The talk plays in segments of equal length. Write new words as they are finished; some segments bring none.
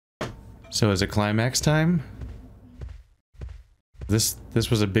So is it climax time? This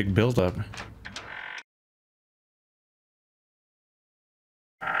was a big build-up.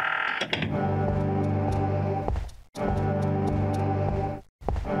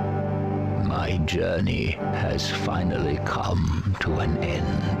 My journey has finally come to an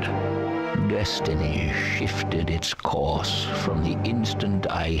end. Destiny shifted its course from the instant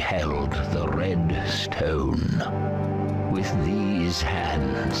I held the red stone. With these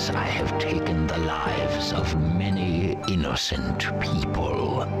hands, I have taken the lives of many innocent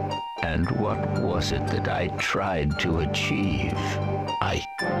people. And what was it that I tried to achieve? I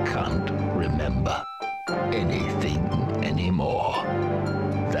can't remember anything anymore.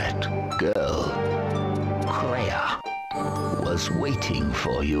 That girl, Kreia, was waiting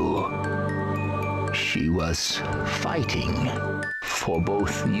for you. She was fighting for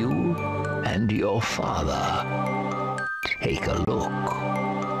both you and your father. Take a look.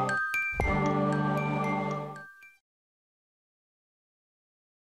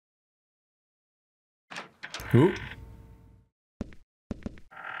 Ooh.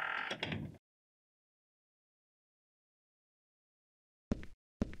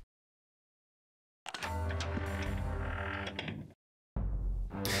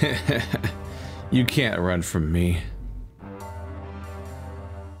 You can't run from me.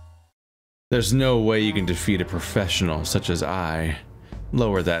 There's no way you can defeat a professional such as I.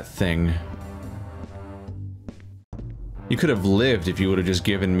 Lower that thing. You could have lived if you would have just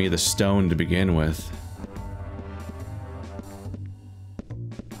given me the stone to begin with.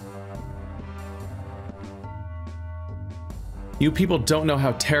 You people don't know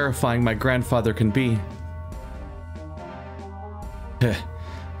how terrifying my grandfather can be.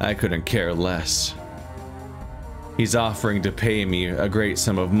 I couldn't care less. He's offering to pay me a great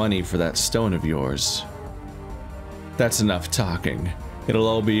sum of money for that stone of yours. That's enough talking. It'll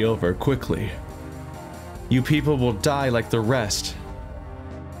all be over quickly. You people will die like the rest.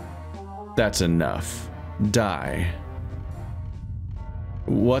 That's enough. Die.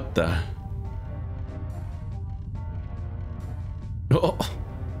 What the? Oh.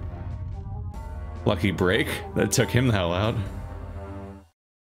 Lucky break. That took him the hell out.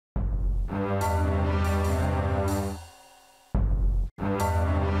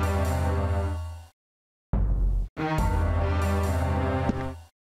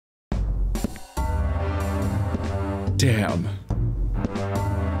 Damn.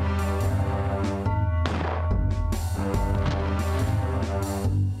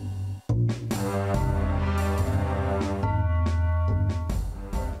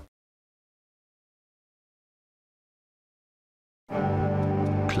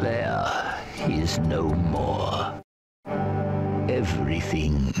 Claire is no more.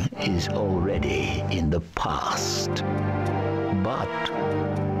 Everything is already in the past. But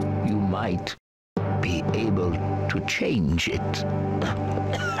you might be able to change it.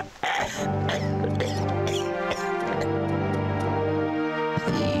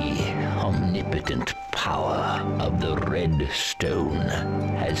 The omnipotent power of the red stone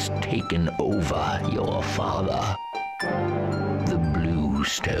has taken over your father. The blue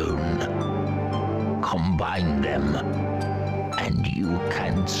stone. Combine them, and you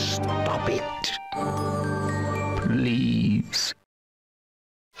can stop it. Please.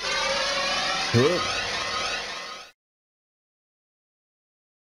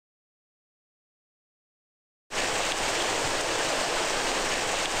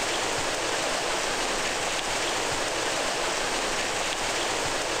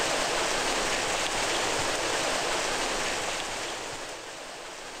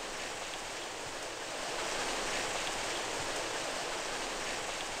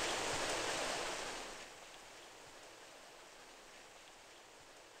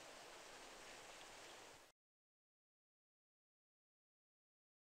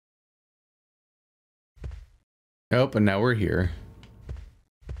 Oh, and now we're here.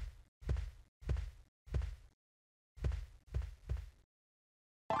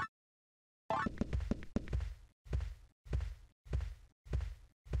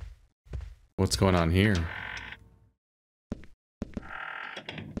 What's going on here?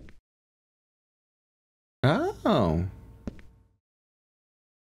 Oh.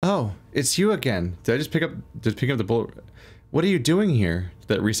 Oh, it's you again. Did I just pick up the bullet? What are you doing here? Did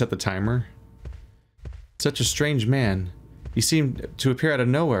that reset the timer? Such a strange man. You seem to appear out of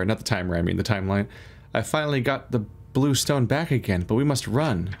nowhere. Not the timer, I mean the timeline. I finally got the blue stone back again, but we must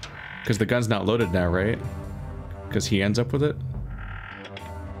run. Because the gun's not loaded now, right? Because he ends up with it?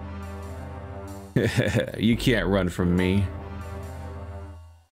 You can't run from me.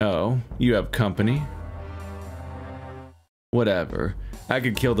 Oh, you have company? Whatever. I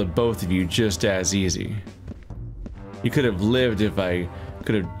could kill the both of you just as easy. You could have lived if you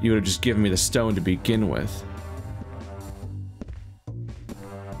would have just given me the stone to begin with.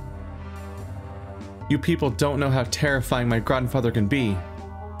 You people don't know how terrifying my grandfather can be.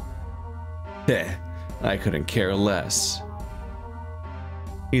 Heh, I couldn't care less.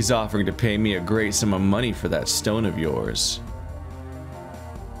 He's offering to pay me a great sum of money for that stone of yours.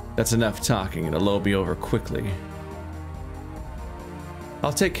 That's enough talking, it'll all be over quickly.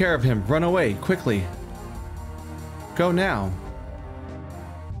 I'll take care of him. Run away, quickly. Go now.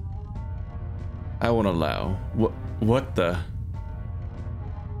 I won't allow. What the?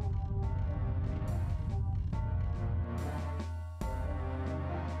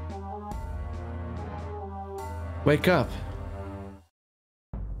 Wake up.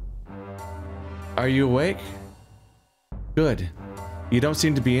 Are you awake? Good. You don't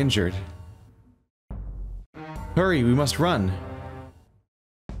seem to be injured. Hurry, we must run.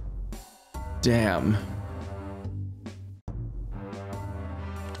 Damn.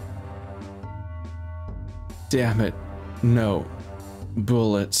 Damn it. No.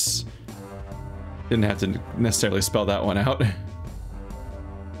 Bullets. Didn't have to necessarily spell that one out.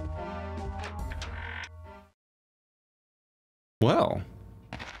 Well.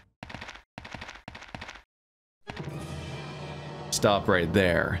 Stop right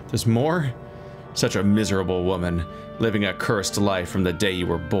there. There's more? Such a miserable woman, living a cursed life from the day you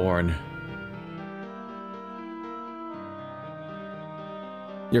were born.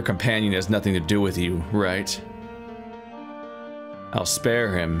 Your companion has nothing to do with you, right? I'll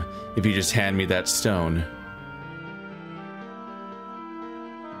spare him if you just hand me that stone.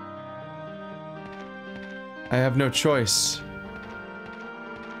 I have no choice.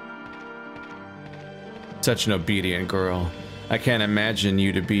 Such an obedient girl. I can't imagine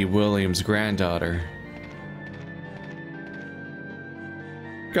you to be William's granddaughter.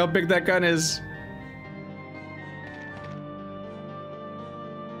 Look how big that gun is.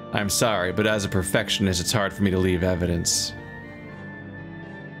 I'm sorry, but as a perfectionist, it's hard for me to leave evidence.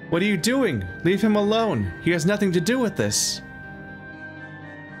 What are you doing? Leave him alone. He has nothing to do with this.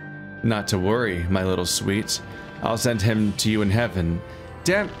 Not to worry, my little sweet. I'll send him to you in heaven.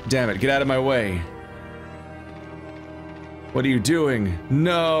 Damn it, get out of my way. What are you doing?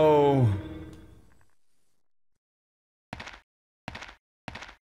 No!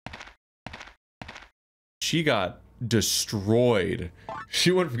 She got destroyed.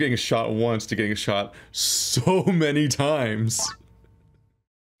 She went from getting shot once to getting shot so many times.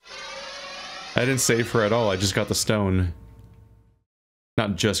 I didn't save her at all, I just got the stone.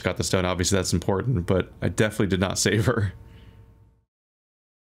 Not just got the stone, obviously that's important, but I definitely did not save her.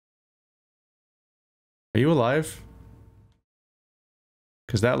 Are you alive?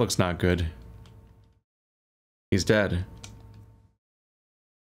 Because that looks not good. He's dead.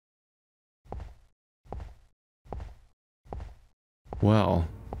 Well.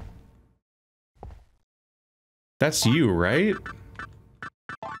 That's you, right?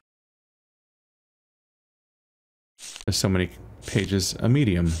 There's so many pages. A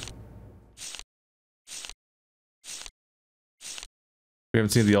medium. We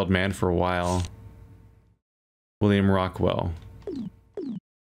haven't seen the old man for a while. William Rockwell.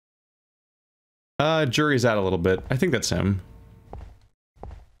 Jury's out a little bit. I think that's him.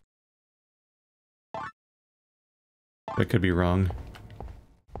 I could be wrong.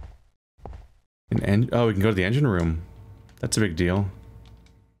 Oh, we can go to the engine room. That's a big deal.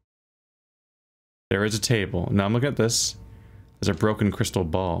 There is a table. Now I'm looking at this. There's a broken crystal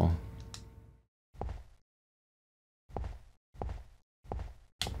ball.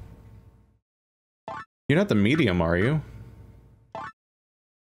 You're not the medium, are you?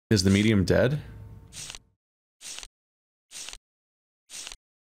 Is the medium dead?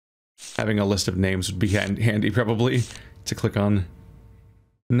 Having a list of names would be handy, probably, to click on.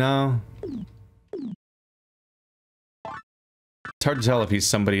 No. It's hard to tell if he's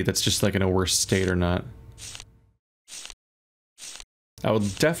somebody that's just like in a worse state or not. I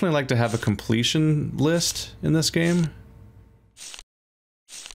would definitely like to have a completion list in this game.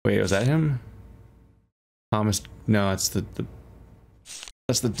 Wait, was that him? Thomas? No, that's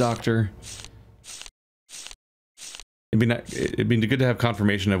that's the doctor. It'd be good to have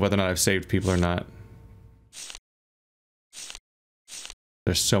confirmation of whether or not I've saved people or not.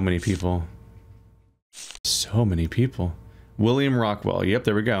 There's so many people. So many people. William Rockwell. Yep,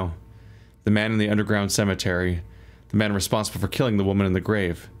 there we go. The man in the underground cemetery. The man responsible for killing the woman in the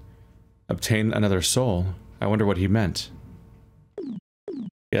grave. Obtain another soul. I wonder what he meant.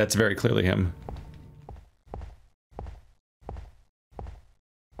 Yeah, that's very clearly him.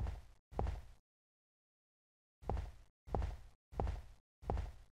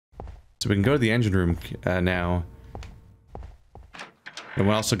 So we can go to the engine room now. And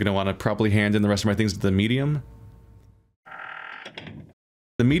we're also going to want to probably hand in the rest of my things to the medium.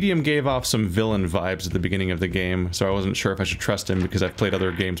 The medium gave off some villain vibes at the beginning of the game, so I wasn't sure if I should trust him because I've played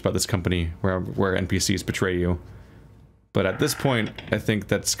other games about this company where NPCs betray you. But at this point, I think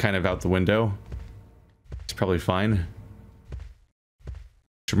that's kind of out the window. It's probably fine.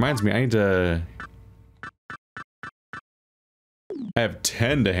 Which reminds me, I need to... I have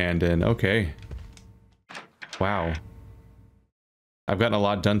 10 to hand in, okay. Wow. I've gotten a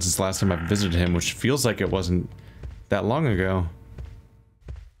lot done since the last time I visited him, which feels like it wasn't that long ago.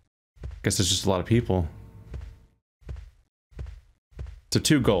 Guess there's just a lot of people. So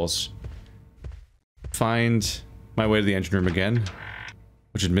 2 goals. Find my way to the engine room again,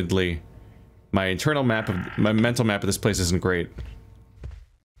 which admittedly, my mental map of this place isn't great.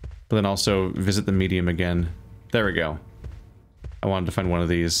 But then also visit the medium again. There we go. I wanted to find one of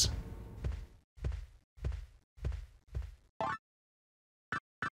these.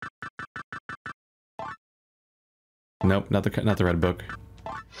 Nope, not the red book.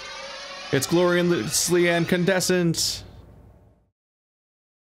 It's gloriously incandescent!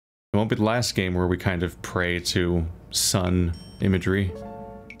 It won't be the last game where we kind of pray to sun imagery.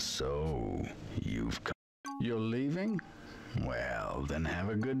 So, you've come. You're leaving? Well, then have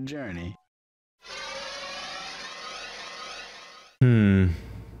a good journey.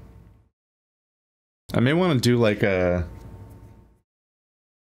 I may want to do like a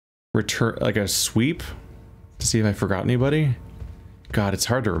return, like a sweep to see if I forgot anybody. God, it's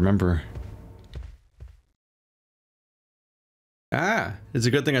hard to remember. Ah, it's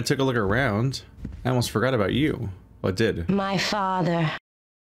a good thing I took a look around. I almost forgot about you. Well, I did. My father.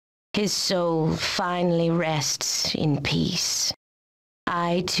 His soul finally rests in peace.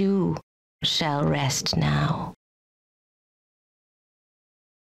 I too shall rest now.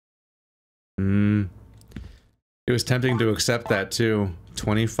 It was tempting to accept that too.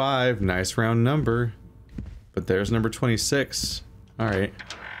 25, nice round number. But there's number 26. Alright.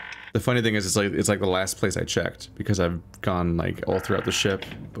 The funny thing is, it's like the last place I checked, because I've gone like all throughout the ship.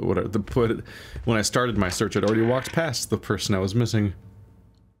 But when I started my search, I'd already walked past the person I was missing.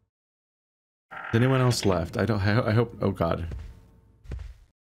 Is anyone else left? I hope, oh god.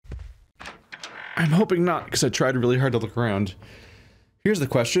 I'm hoping not, because I tried really hard to look around. Here's the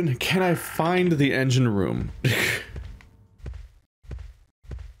question, can I find the engine room?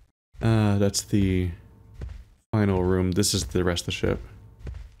 That's the final room. This is the rest of the ship.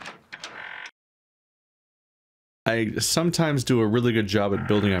 I sometimes do a really good job at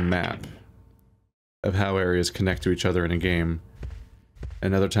building a map of how areas connect to each other in a game,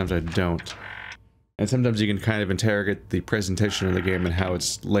 and other times I don't. And sometimes you can kind of interrogate the presentation of the game and how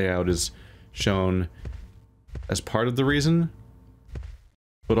its layout is shown as part of the reason.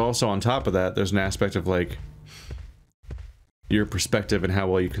 But also on top of that, there's an aspect of like your perspective and how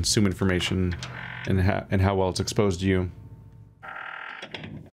well you consume information and how well it's exposed to you.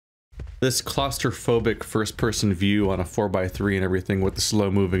 This claustrophobic first-person view on a 4x3 and everything with the slow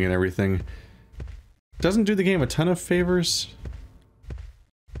moving and everything doesn't do the game a ton of favors.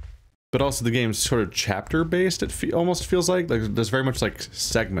 But also the game's sort of chapter-based, it almost feels like there's very much like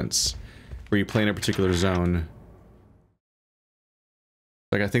segments where you play in a particular zone.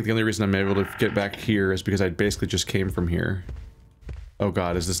 Like, I think the only reason I'm able to get back here is because I basically just came from here. Oh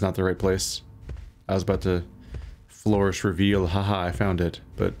god, is this not the right place? I was about to flourish reveal, haha, I found it,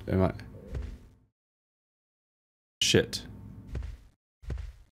 but am I... Shit.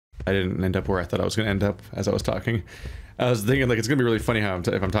 I didn't end up where I thought I was gonna end up as I was talking. I was thinking, like, it's gonna be really funny how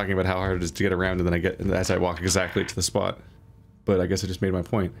if I'm talking about how hard it is to get around and then I get, as I walk exactly to the spot. But I guess I just made my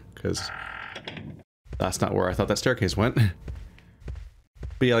point, because that's not where I thought that staircase went.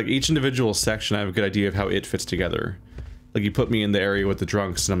 But yeah, like, each individual section, I have a good idea of how it fits together. Like, you put me in the area with the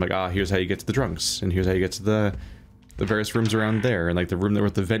drunks, and I'm like, ah, here's how you get to the drunks, and here's how you get to the various rooms around there, and like the room there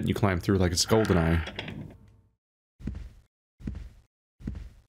with the vent you climb through like it's GoldenEye.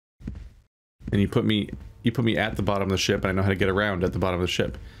 And you put me at the bottom of the ship, and I know how to get around at the bottom of the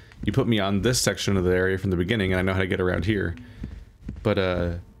ship. You put me on this section of the area from the beginning, and I know how to get around here.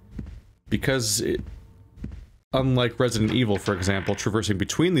 But, because unlike Resident Evil, for example, traversing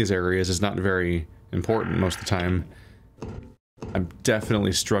between these areas is not very important most of the time. I'm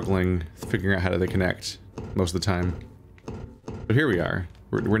definitely struggling figuring out how they connect most of the time. But here we are.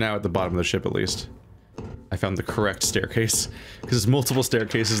 We're now at the bottom of the ship, at least. I found the correct staircase, because there's multiple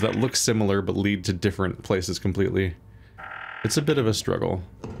staircases that look similar but lead to different places completely. It's a bit of a struggle.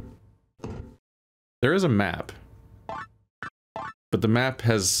 There is a map, but the map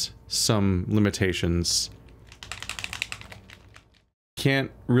has some limitations.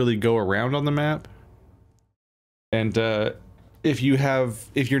 can't really go around on the map. And if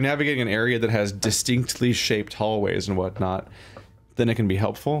you're navigating an area that has distinctly shaped hallways and whatnot, then it can be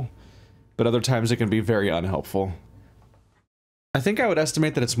helpful. But other times it can be very unhelpful. I think I would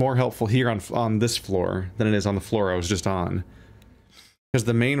estimate that it's more helpful here on this floor than it is on the floor I was just on. Because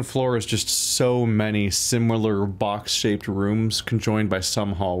the main floor is just so many similar box-shaped rooms conjoined by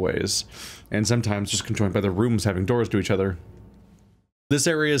some hallways. And sometimes just conjoined by the rooms having doors to each other. This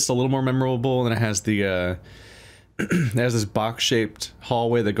area is a little more memorable, and it has the, it has this box-shaped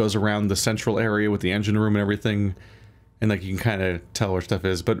hallway that goes around the central area with the engine room and everything. And like you can kind of tell where stuff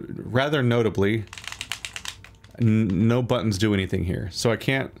is, but rather notably, no buttons do anything here. So I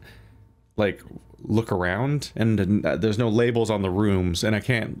can't, like, look around, and there's no labels on the rooms, and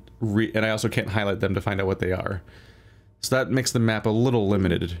I also can't highlight them to find out what they are. So that makes the map a little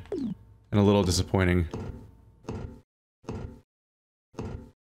limited and a little disappointing.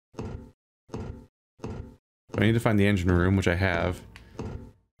 I need to find the engine room, which I have.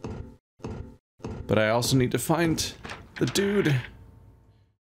 But I also need to find the dude.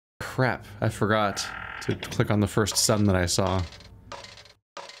 Crap, I forgot to click on the first sun that I saw.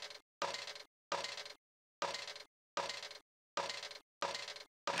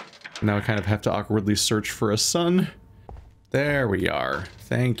 Now I kind of have to awkwardly search for a sun. There we are.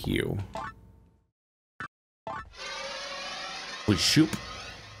 Thank you. We shoop.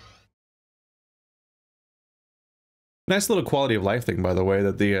 Nice little quality of life thing, by the way,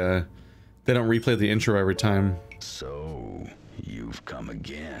 that they don't replay the intro every time. So, you've come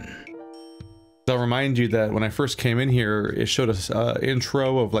again. I'll remind you that when I first came in here, it showed us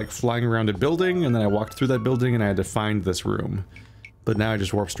intro of like flying around a building, and then I walked through that building and I had to find this room. But now I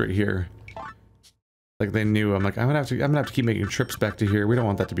just warp straight here. Like they knew. I'm like, I'm gonna have to keep making trips back to here. We don't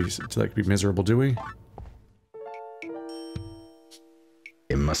want that to be miserable, do we?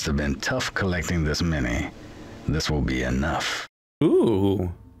 It must have been tough collecting this many. This will be enough.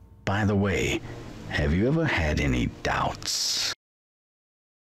 Ooh. By the way, have you ever had any doubts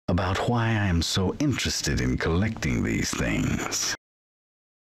about why I am so interested in collecting these things?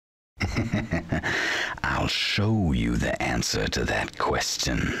 I'll show you the answer to that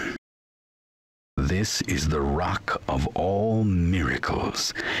question. This is the rock of all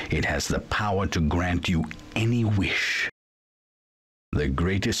miracles. It has the power to grant you any wish. The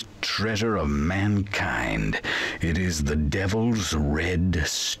greatest treasure of mankind. It is the devil's red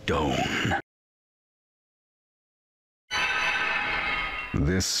stone.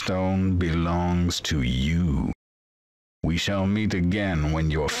 This stone belongs to you. We shall meet again when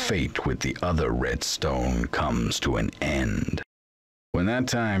your fate with the other red stone comes to an end. When that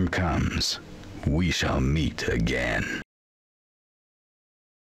time comes, we shall meet again.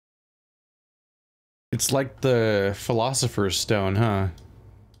 It's like the Philosopher's Stone, huh?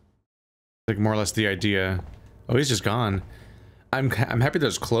 Like more or less the idea. Oh, he's just gone. I'm happy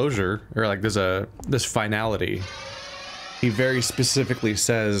there's closure, or like there's this finality. He very specifically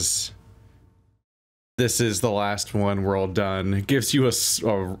says, "This is the last one. We're all done." It gives you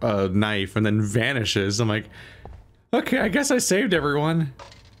a knife and then vanishes. I'm like, okay, I guess I saved everyone.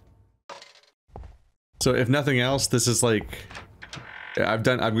 So if nothing else, this is like.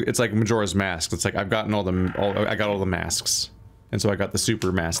 It's like Majora's Mask. It's like I've gotten I got all the masks. And so I got the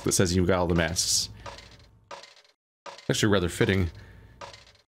super mask that says you got all the masks. Actually rather fitting.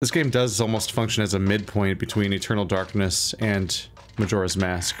 This game does almost function as a midpoint between Eternal Darkness and Majora's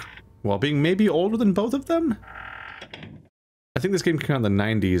Mask, while being maybe older than both of them? I think this game came out in the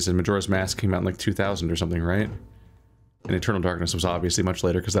 90s and Majora's Mask came out in like 2000 or something, right? And Eternal Darkness was obviously much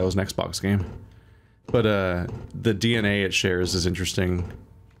later because that was an Xbox game. But, the DNA it shares is interesting.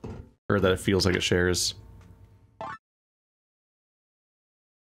 Or that it feels like it shares.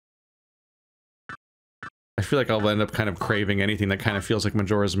 I feel like I'll end up kind of craving anything that kind of feels like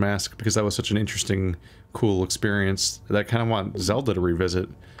Majora's Mask, because that was such an interesting, cool experience that I kind of want Zelda to revisit.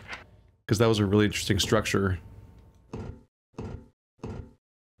 Because that was a really interesting structure.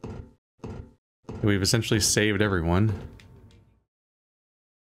 We've essentially saved everyone.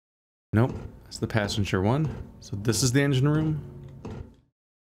 Nope. That's the passenger one. So this is the engine room.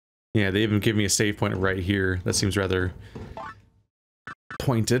 Yeah, they even give me a save point right here. That seems rather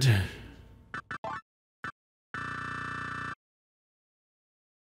pointed.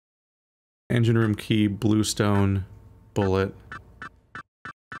 Engine room key, bluestone, bullet,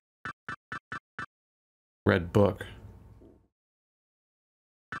 red book.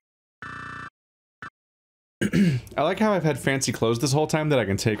 I like how I've had fancy clothes this whole time that I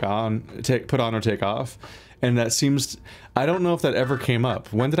can put on or take off, and that seems, I don't know if that ever came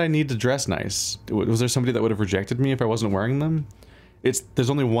up. When did I need to dress nice? Was there somebody that would have rejected me if I wasn't wearing them? There's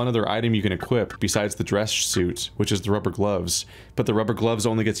only one other item you can equip besides the dress suit, which is the rubber gloves. But the rubber gloves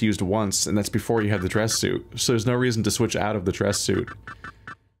only gets used once, and that's before you have the dress suit. So there's no reason to switch out of the dress suit.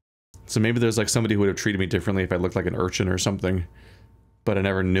 So maybe there's like somebody who would have treated me differently if I looked like an urchin or something. But I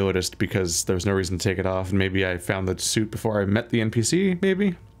never noticed because there was no reason to take it off. And maybe I found the suit before I met the NPC,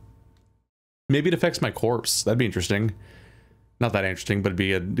 maybe? Maybe it affects my corpse. That'd be interesting. Not that interesting, but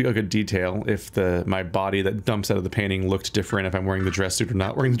it'd be a good detail if my body that dumps out of the painting looked different if I'm wearing the dress suit or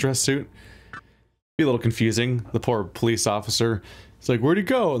not wearing the dress suit. Be a little confusing. The poor police officer, it's like, where'd he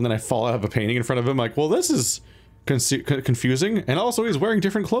go? And then I fall out of a painting in front of him, like, well, this is confusing. And also he's wearing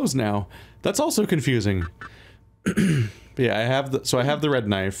different clothes now. That's also confusing. But yeah, I have the red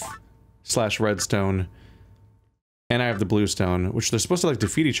knife / red stone, and I have the blue stone, which they're supposed to like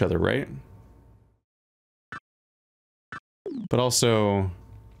defeat each other, right? But also,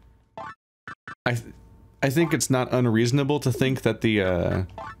 I think it's not unreasonable to think that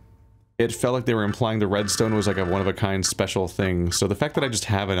it felt like they were implying the redstone was like a one-of-a-kind special thing. So the fact that I just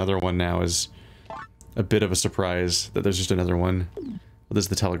have another one now is a bit of a surprise, that there's just another one. Well, this is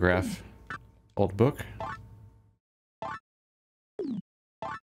the Telegraph. Old book.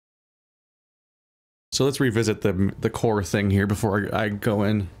 So let's revisit the core thing here before I go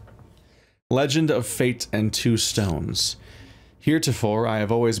in. Legend of Fate and Two Stones. Heretofore, I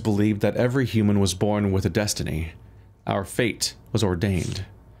have always believed that every human was born with a destiny. Our fate was ordained.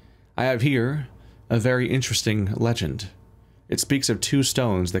 I have here a very interesting legend. It speaks of two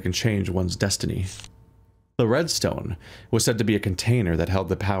stones that can change one's destiny. The red stone was said to be a container that held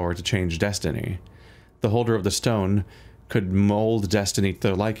the power to change destiny. The holder of the stone could mold destiny to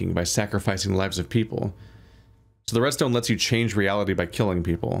their liking by sacrificing the lives of people. So the red stone lets you change reality by killing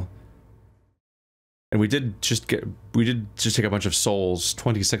people. And we did just take a bunch of souls,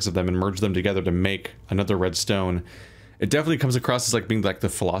 26 of them, and merge them together to make another red stone. It definitely comes across as like being like the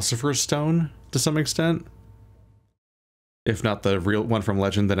Philosopher's Stone to some extent. If not the real one from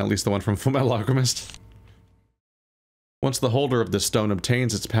Legend, then at least the one from Fullmetal Alchemist. Once the holder of this stone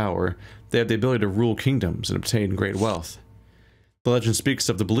obtains its power, they have the ability to rule kingdoms and obtain great wealth. The legend speaks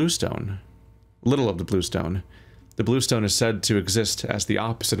of the blue stone. Little of the blue stone. The blue stone is said to exist as the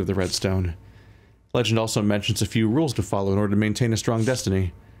opposite of the red stone. Legend also mentions a few rules to follow in order to maintain a strong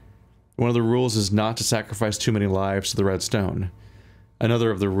destiny. One of the rules is not to sacrifice too many lives to the red stone. Another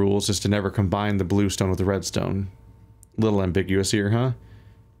of the rules is to never combine the blue stone with the red stone. A little ambiguous here, huh?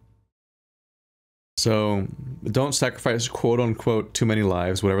 So, don't sacrifice quote-unquote too many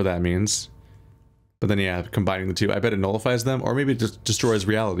lives, whatever that means. But then yeah, combining the two, I bet it nullifies them, or maybe it just destroys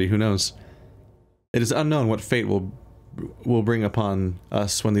reality, who knows? It is unknown what fate will bring upon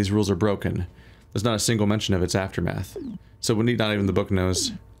us when these rules are broken. There's not a single mention of its aftermath. So not even the book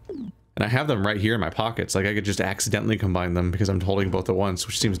knows. And I have them right here in my pockets. Like I could just accidentally combine them because I'm holding both at once,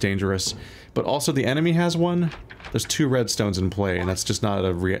 which seems dangerous. But also the enemy has one. There's two red stones in play, and that's just not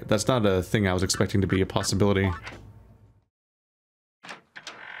that's not a thing I was expecting to be a possibility.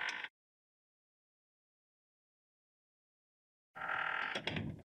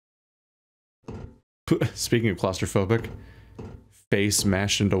 Speaking of claustrophobic, face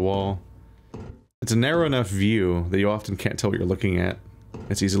smashed into wall. It's a narrow enough view that you often can't tell what you're looking at.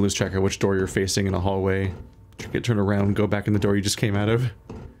 It's easy to lose track of which door you're facing in a hallway. Get turned around, go back in the door you just came out of.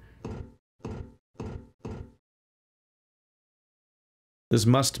 This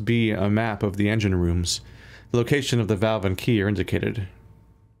must be a map of the engine rooms. The location of the valve and key are indicated.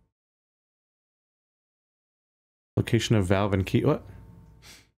 Location of valve and key, what?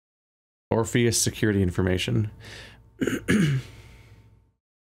 Orpheus security information.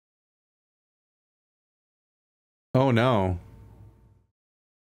 Oh no.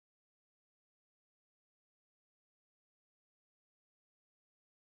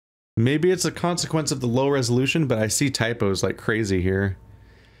 Maybe it's a consequence of the low resolution, but I see typos like crazy here.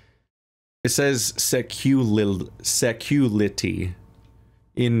 It says seculity.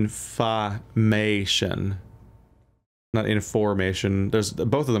 Information. Not information.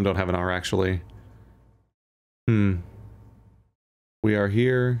 Both of them don't have an R actually. We are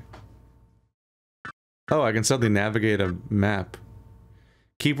here. Oh, I can suddenly navigate a map.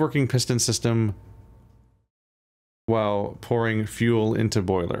 Keep working piston system while pouring fuel into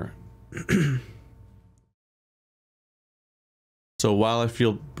boiler. So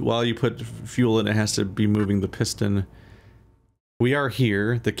while you put fuel in, it has to be moving the piston. We are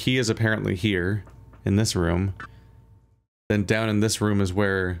here. The key is apparently here in this room. Then down in this room is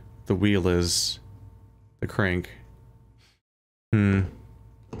where the wheel is. The crank.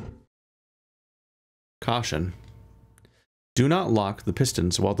 Caution. Do not lock the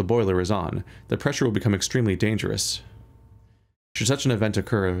pistons while the boiler is on. The pressure will become extremely dangerous. Should such an event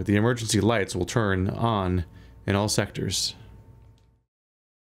occur, the emergency lights will turn on in all sectors.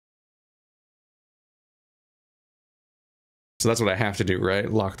 So that's what I have to do,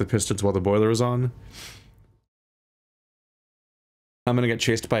 right? Lock the pistons while the boiler is on. I'm gonna get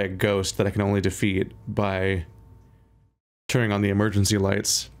chased by a ghost that I can only defeat by turning on the emergency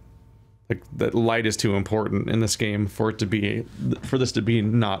lights. Like, that light is too important in this game for it to be, for this to be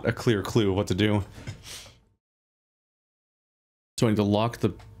not a clear clue of what to do. So I need to lock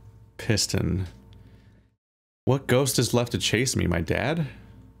the piston. What ghost is left to chase me? My dad?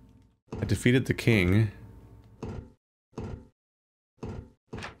 I defeated the king.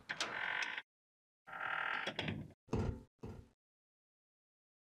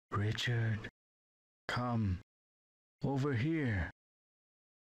 Richard, come over here.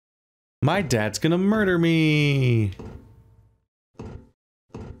 My dad's gonna murder me!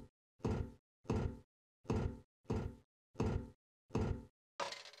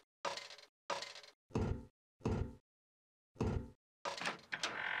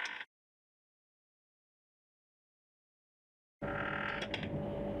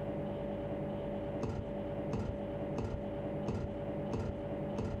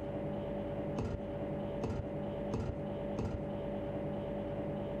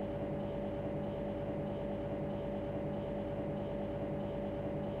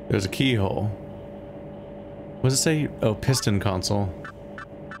 There's a keyhole. What does it say? Oh, piston console.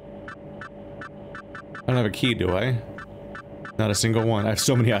 I don't have a key, do I? Not a single one. I have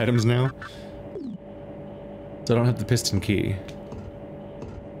so many items now. So I don't have the piston key.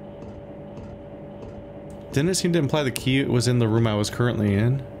 Didn't it seem to imply the key was in the room I was currently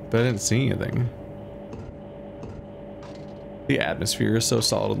in? But I didn't see anything. The atmosphere is so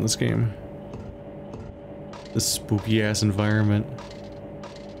solid in this game. The spooky ass environment.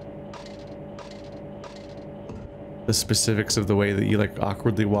 The specifics of the way that you like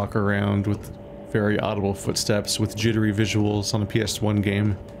awkwardly walk around with very audible footsteps with jittery visuals on a PS1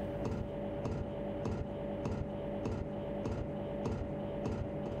 game.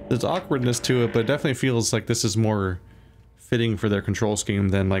 There's awkwardness to it, but it definitely feels like this is more fitting for their control scheme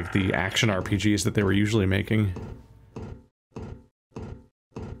than like the action RPGs that they were usually making.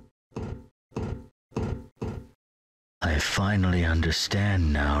 I finally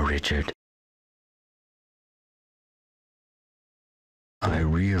understand now, Richard. I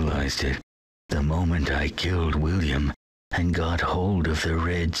realized it the moment I killed William and got hold of the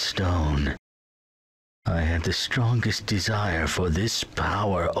red stone. I had the strongest desire for this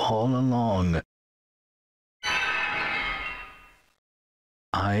power all along.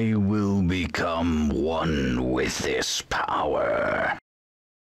 I will become one with this power.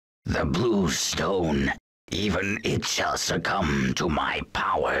 The blue stone, even it shall succumb to my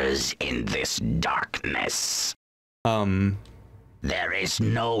powers in this darkness. There is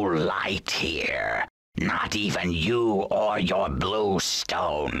no light here. Not even you or your blue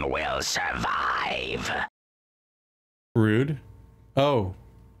stone will survive. Rude. Oh.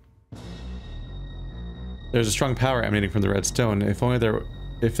 There's a strong power emanating from the red stone.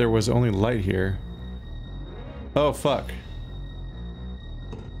 If there was only light here. Oh fuck.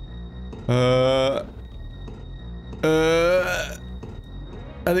 I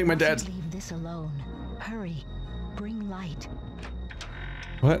think my dad's. Leave this alone. Hurry. Bring light.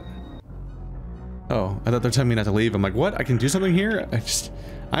 What? Oh, I thought they're telling me not to leave. I'm like, what? I can do something here?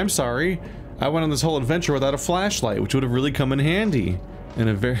 I'm sorry. I went on this whole adventure without a flashlight, which would have really come in handy. And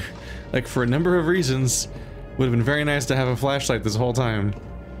a very, like, for a number of reasons, would have been very nice to have a flashlight this whole time.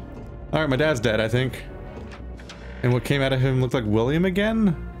 Alright, my dad's dead, I think. And what came out of him looked like William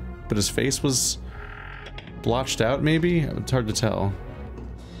again? But his face was blotched out, maybe? It's hard to tell.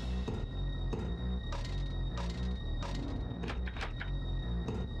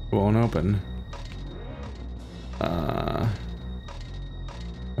 Won't open. I'm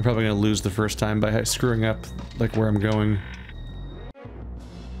probably gonna lose the first time by screwing up, like, where I'm going.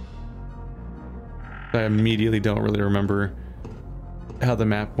 I immediately don't really remember how the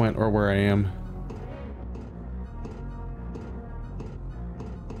map went or where I am.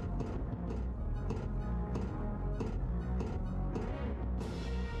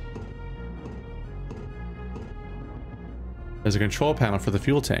 There's a control panel for the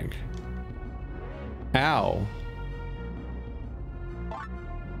fuel tank. Ow.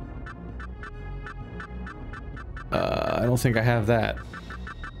 I don't think I have that.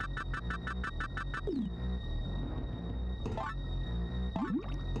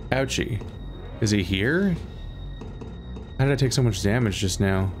 Ouchie. Is he here? How did I take so much damage just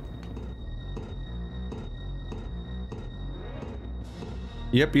now?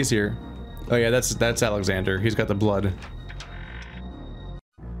 Yep, he's here. Oh yeah, that's Alexander. He's got the blood.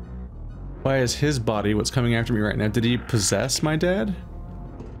 Why is his body what's coming after me right now? Did he possess my dad?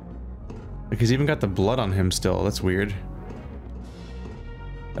 Like, he's even got the blood on him still. That's weird.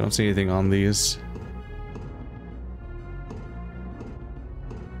 I don't see anything on these.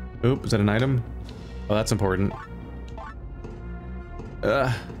 Oop, is that an item? Oh, that's important.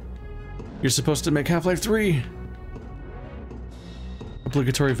 You're supposed to make Half-Life 3!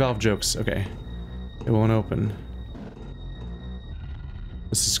 Obligatory valve jokes. Okay. It won't open.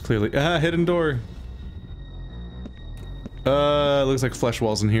 This is clearly... hidden door! It looks like flesh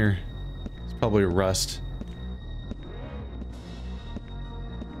walls in here. It's probably rust.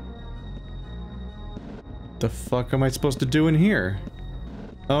 The fuck am I supposed to do in here?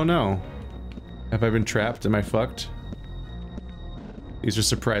 Oh no. Have I been trapped? Am I fucked? These are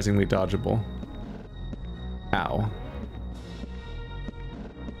surprisingly dodgeable. Ow.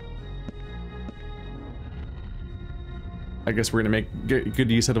 I guess we're gonna make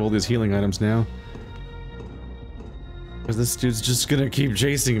good use out of all these healing items now. Because this dude's just gonna keep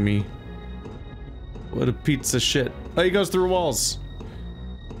chasing me. What a piece of shit. Oh, he goes through walls.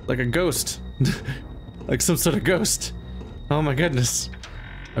 Like a ghost. Like some sort of ghost. Oh my goodness.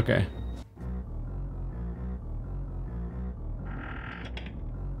 Okay.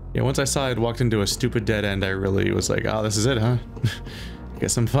 Yeah, once I saw I'd walked into a stupid dead end, I really was like, oh, this is it, huh?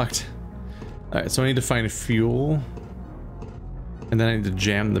 Guess I'm fucked. Alright, so I need to find fuel. And then I need to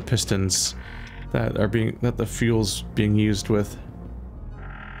jam the pistons that the fuel's being used with.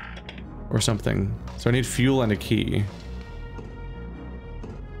 Or something. So I need fuel and a key.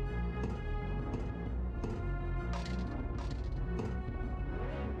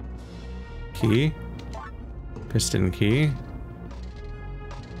 Key. Piston key.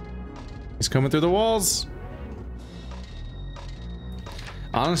 He's coming through the walls!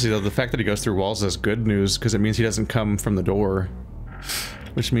 Honestly though, the fact that he goes through walls is good news, because it means he doesn't come from the door.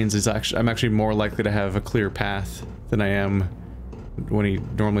 Which means I'm actually more likely to have a clear path than I am when he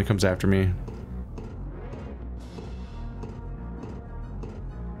normally comes after me.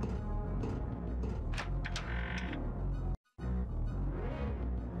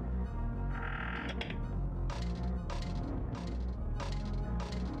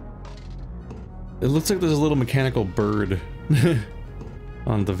 It looks like there's a little mechanical bird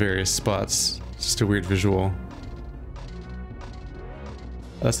on the various spots. It's just a weird visual.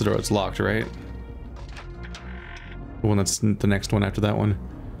 That's the door. It's locked, right? The one that's the next one after that one.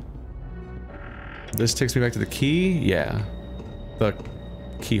 This takes me back to the key? Yeah. The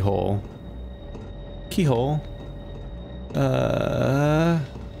keyhole. Keyhole?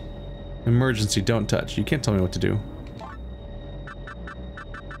 Emergency, don't touch. You can't tell me what to do.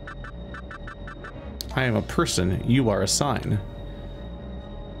 I am a person. You are a sign.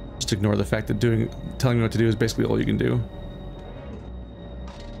 Just ignore the fact that telling me what to do is basically all you can do.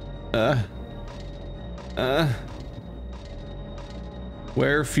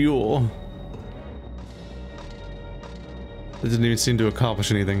 Where fuel? That didn't even seem to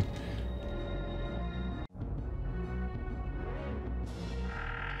accomplish anything.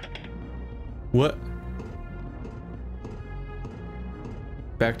 What?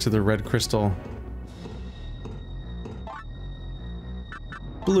 Back to the red crystal.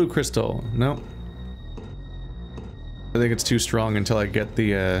 Blue crystal. Nope. I think it's too strong until I get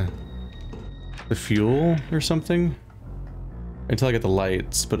the fuel or something. Until I get the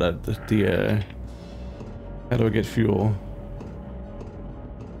lights, but how do I get fuel?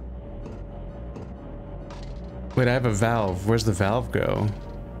 Wait, I have a valve. Where's the valve go?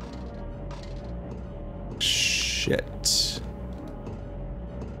 Shit.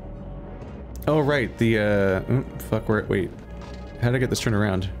 Oh, right, oh, fuck, wait. How did I get this turned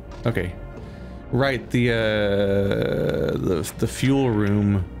around? Okay. Right, the fuel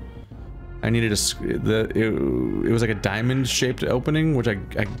room. I needed it was like a diamond-shaped opening, which I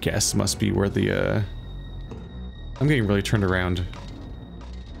guess must be where the, I'm getting really turned around.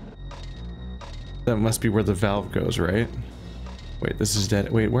 That must be where the valve goes, right? Wait, this is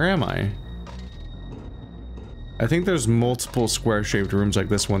dead. Wait, where am I? I think there's multiple square-shaped rooms like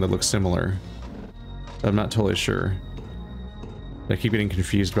this one that look similar. I'm not totally sure. I keep getting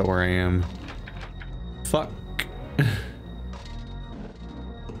confused about where I am. Fuck.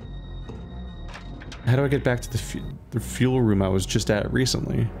 How do I get back to the fuel room I was just at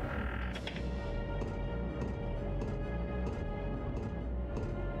recently?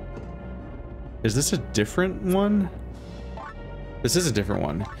 Is this a different one? This is a different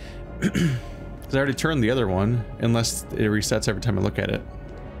one. Because I already turned the other one, unless it resets every time I look at it.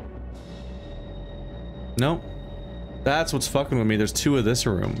 Nope. That's what's fucking with me. There's two of this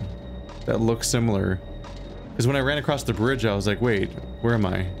room that look similar. Because when I ran across the bridge, I was like, wait, where am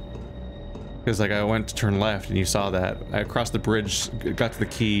I? Because like I went to turn left and you saw that. I crossed the bridge, got to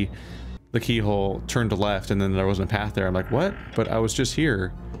the keyhole, turned to left, and then there wasn't a path there. I'm like, what? But I was just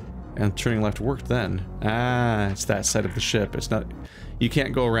here. And turning left worked then. Ah, it's that side of the ship. It's not... You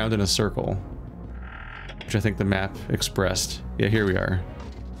can't go around in a circle. Which I think the map expressed. Yeah, here we are.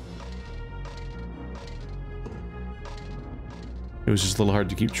 It was just a little hard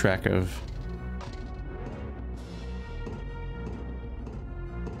to keep track of.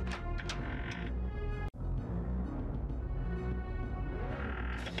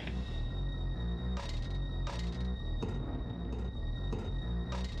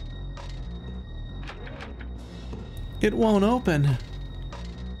 It won't open.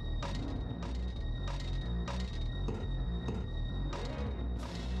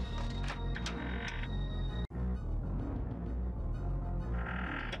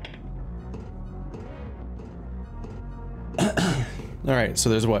 All right, so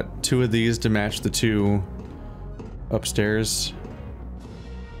there's what, 2 of these to match the 2 upstairs.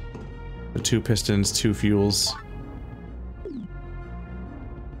 The 2 pistons, 2 fuels.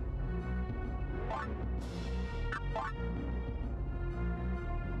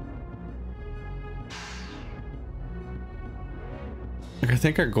 I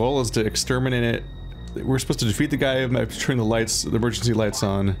think our goal is to exterminate it. We're supposed to defeat the guy by turning the lights, the emergency lights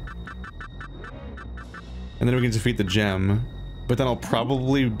on. And then we can defeat the gem. But then I'll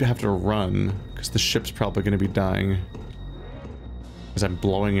probably have to run, because the ship's probably going to be dying. Because I'm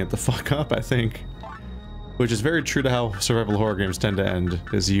blowing it the fuck up, I think. Which is very true to how survival horror games tend to end,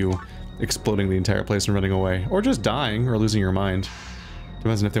 is you exploding the entire place and running away. Or just dying, or losing your mind.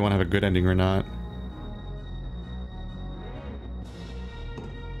 Depends on if they want to have a good ending or not.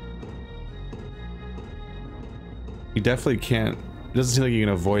 You definitely can't... It doesn't seem like you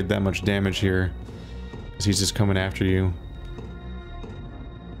can avoid that much damage here. Because he's just coming after you.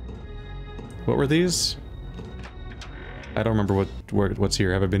 What were these? I don't remember what's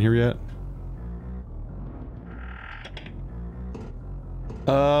here. Have I been here yet?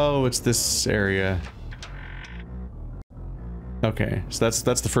 Oh, it's this area. Okay, so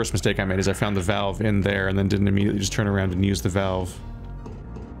that's the first mistake I made, is I found the valve in there and then didn't immediately just turn around and use the valve.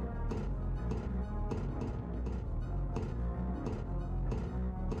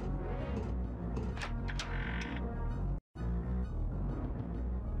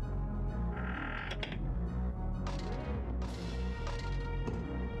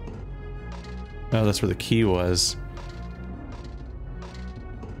 Oh, that's where the key was.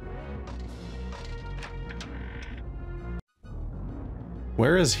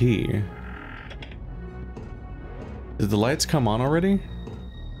 Where is he? Did the lights come on already?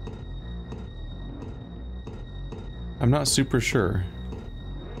 I'm not super sure.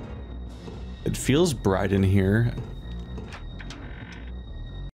 It feels bright in here.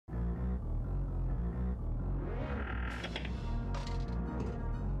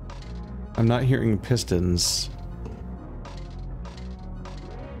 I'm not hearing pistons.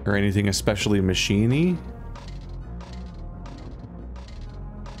 Or anything especially machine-y.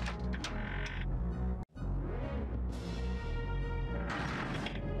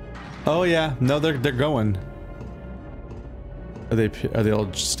 Oh yeah, no, they're going. Are they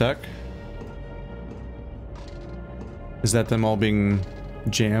all stuck? Is that them all being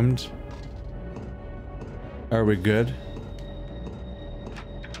jammed? Are we good?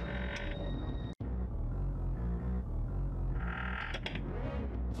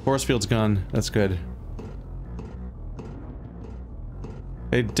 Force field's gone. That's good.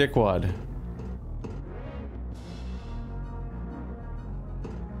 Hey, dickwad.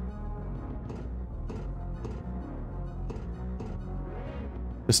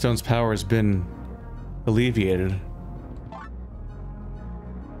 The stone's power has been alleviated.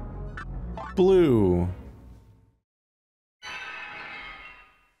 Blue.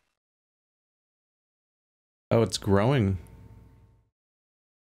 Oh, it's growing.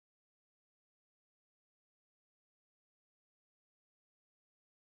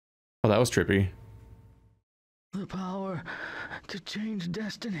 Oh, that was trippy. The power to change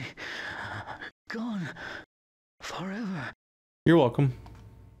destiny. Gone. Forever. You're welcome.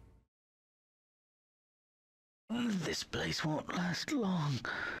 This place won't last long.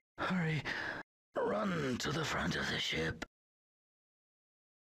 Hurry. Run to the front of the ship.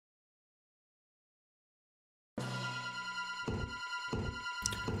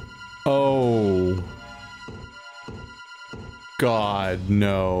 Oh. God,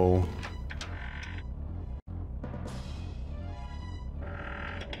 no.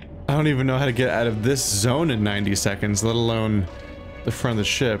 I don't even know how to get out of this zone in 90 seconds, let alone the front of the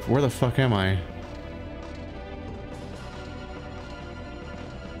ship. Where the fuck am I?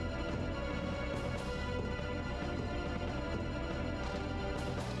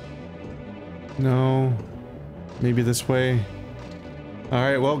 No. Maybe this way.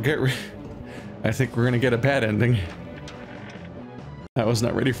 Alright, well, I think we're gonna get a bad ending. I was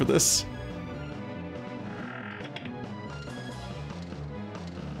not ready for this.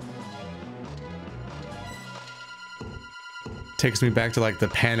 Takes me back to like the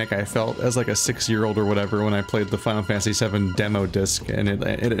panic I felt as like a 6-year-old or whatever when I played the Final Fantasy VII demo disc and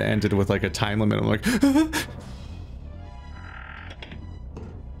it ended with like a time limit. I'm like,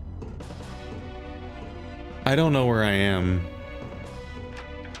 I don't know where I am.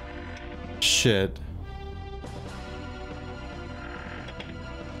 Shit.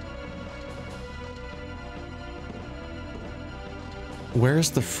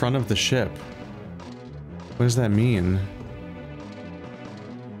 Where's the front of the ship? What does that mean?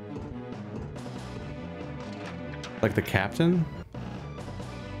 Like the captain?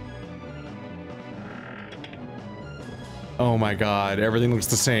 Oh my god, everything looks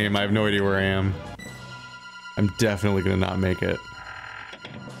the same. I have no idea where I am. I'm definitely gonna not make it.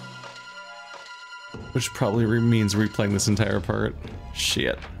 Which probably means replaying this entire part.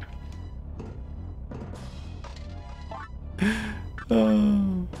 Shit.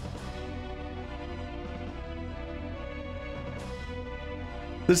 Oh.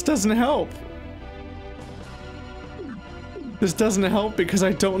 This doesn't help. This doesn't help because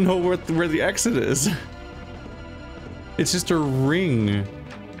I don't know where the exit is. It's just a ring.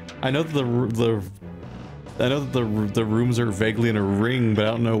 I know that the rooms are vaguely in a ring, but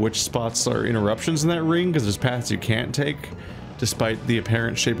I don't know which spots are interruptions in that ring because there's paths you can't take, despite the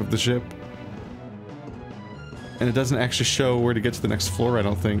apparent shape of the ship. And it doesn't actually show where to get to the next floor, I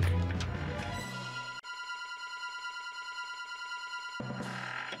don't think.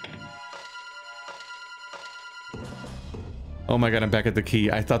 Oh my god, I'm back at the key.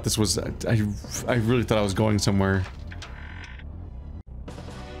 I thought this was... I really thought I was going somewhere.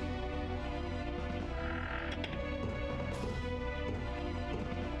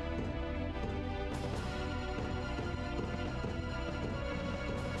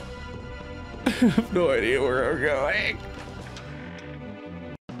 I have no idea where I'm going.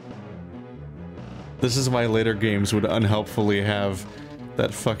 This is why later games would unhelpfully have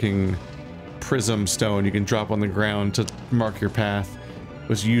that fucking prism stone you can drop on the ground to mark your path,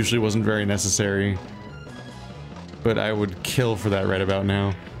 which usually wasn't very necessary. But I would kill for that right about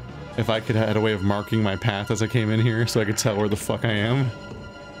now. If I could have had a way of marking my path as I came in here so I could tell where the fuck I am.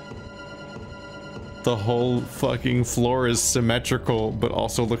 The whole fucking floor is symmetrical but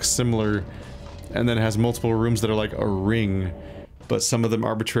also looks similar, and then it has multiple rooms that are like a ring, but some of them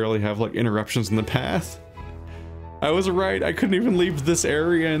arbitrarily have like interruptions in the path. I was right, I couldn't even leave this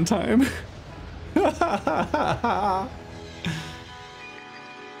area in time.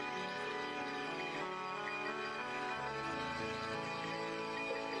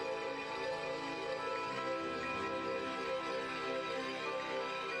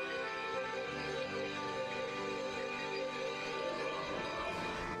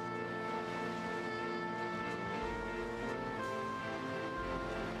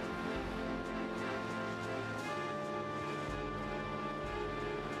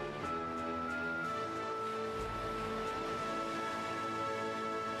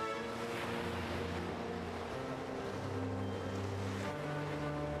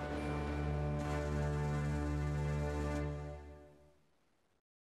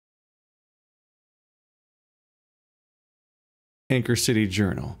 Anchor City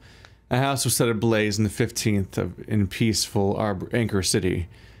Journal. A house was set ablaze on the 15th in peaceful Anchor City.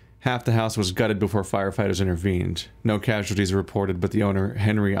 Half the house was gutted before firefighters intervened. No casualties reported, but the owner,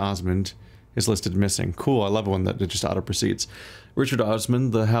 Henry Osmond, is listed missing. Cool, I love one that just auto-proceeds. Richard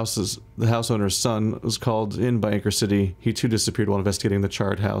Osmond, the house owner's son, was called in by Anchor City. He too disappeared while investigating the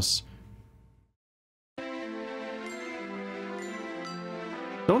charred house.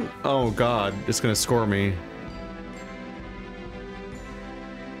 Don't... Oh god, it's gonna score me.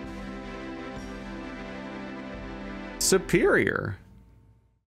 Superior.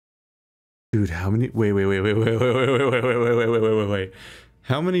 Dude, how many... Wait.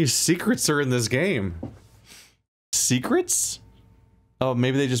 How many secrets are in this game? Secrets? Oh,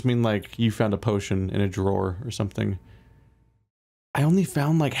 maybe they just mean like you found a potion in a drawer or something. I only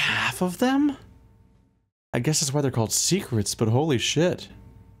found like half of them? I guess that's why they're called secrets, but holy shit.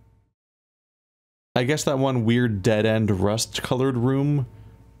 I guess that one weird dead-end rust-colored room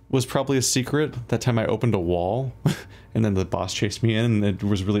was probably a secret. That time I opened a wall and then the boss chased me in and it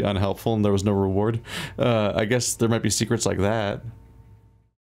was really unhelpful and there was no reward. I guess there might be secrets like that.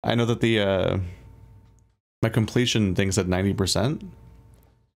 I know that the my completion thing's at 90%.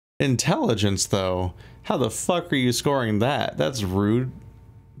 Intelligence though, how the fuck are you scoring that? That's rude.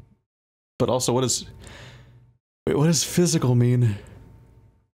 But also, what is... Wait, what does physical mean?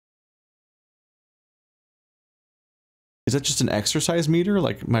 Is that just an exercise meter?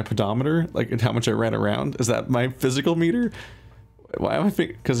 Like my pedometer? Like how much I ran around? Is that my physical meter? Why am I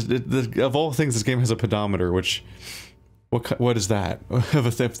thinking? Because of all things, this game has a pedometer, which... What is that?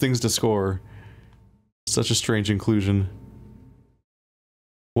 Of things to score. Such a strange inclusion.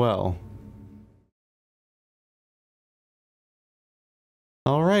 Well.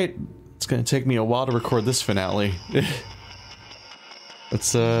 Alright. It's gonna take me a while to record this finale.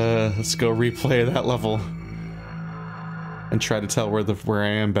 Let's go replay that level. And try to tell where I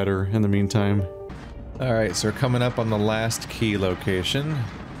am better in the meantime. Alright, so we're coming up on the last key location.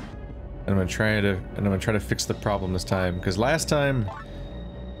 And I'm gonna try to fix the problem this time, because last time,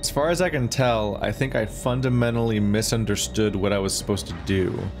 as far as I can tell, I think I fundamentally misunderstood what I was supposed to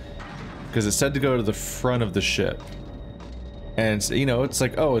do. Because it said to go to the front of the ship. And you know, it's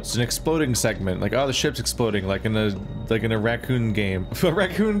like, oh, it's an exploding segment. Like, oh, the ship's exploding, like in a raccoon game. A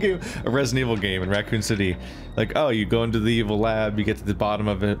Resident Evil game in Raccoon City. Like, oh, you go into the evil lab, you get to the bottom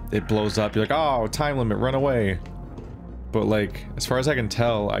of it, it blows up, you're like, oh, time limit, run away. But like, as far as I can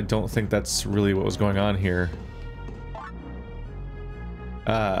tell, I don't think that's really what was going on here.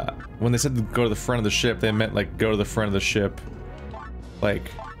 When they said to go to the front of the ship, they meant like go to the front of the ship,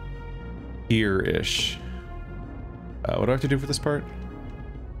 like here-ish. What do I have to do for this part?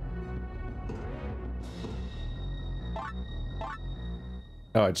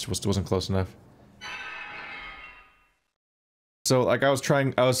 Oh, I just wasn't close enough. So, like, I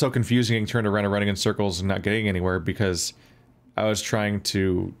was so confused getting turned around and running in circles and not getting anywhere because I was trying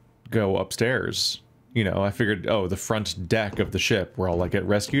to go upstairs. You know, I figured, oh, the front deck of the ship where I'll, like, get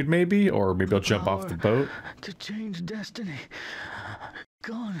rescued maybe, or maybe I'll jump off the boat. To change destiny.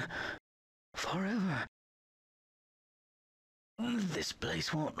 Gone. Forever. This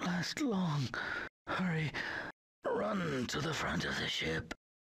place won't last long. Hurry. Run to the front of the ship.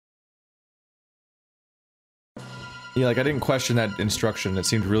 Yeah, like, I didn't question that instruction. It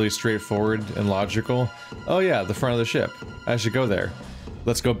seemed really straightforward and logical. Oh yeah, the front of the ship. I should go there.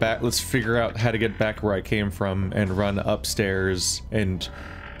 Let's go back, let's figure out how to get back where I came from and run upstairs, and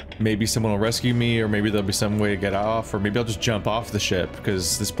maybe someone will rescue me, or maybe there'll be some way to get off, or maybe I'll just jump off the ship,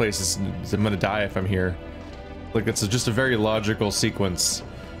 because this place is... I'm gonna die if I'm here. Like, it's just a very logical sequence.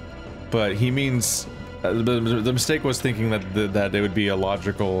 But he means... the mistake was thinking that it would be a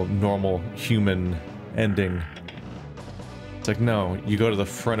logical, normal, human ending. It's like, no, you go to the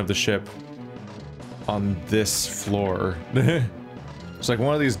front of the ship on this floor. It's like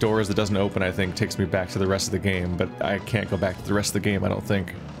one of these doors that doesn't open, I think, takes me back to the rest of the game, but I can't go back to the rest of the game, I don't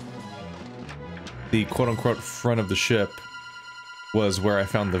think. The quote-unquote front of the ship was where I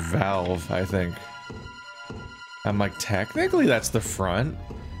found the valve, I think. I'm like, technically that's the front.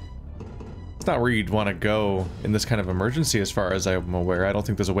 It's not where you'd want to go in this kind of emergency, as far as I'm aware. I don't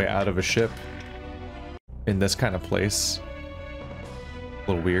think there's a way out of a ship in this kind of place. A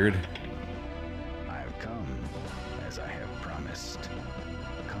little weird. I've come, as I have promised.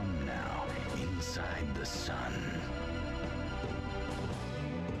 Come now, inside the sun.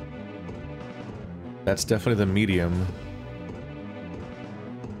 That's definitely the medium.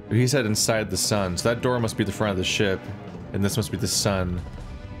 He said inside the sun, so that door must be the front of the ship, and this must be the sun.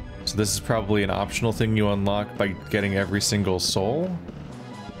 So this is probably an optional thing you unlock by getting every single soul?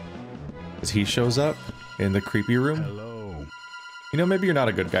 As he shows up in the creepy room? Hello. You know, maybe you're not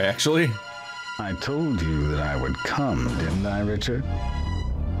a good guy, actually. I told you that I would come, didn't I, Richard?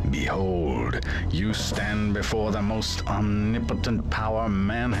 Behold, you stand before the most omnipotent power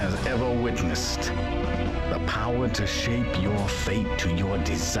man has ever witnessed. The power to shape your fate to your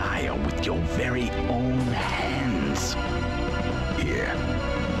desire with your very own hands. Here,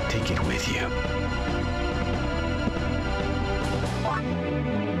 take it with you.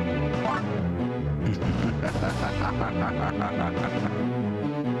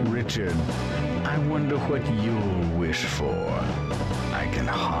 Richard, I wonder what you'll wish for. I can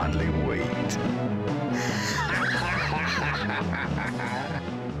hardly wait.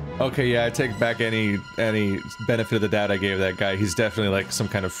 Okay, yeah, I take back any benefit of the doubt I gave that guy. He's definitely like some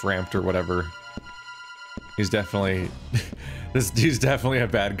kind of framped or whatever. He's definitely he's definitely a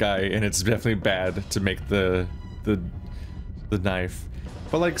bad guy, and it's definitely bad to make the knife.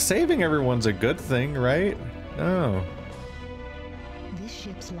 But like, saving everyone's a good thing, right? Oh. This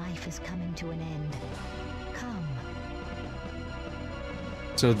ship's life is coming to an end. Come.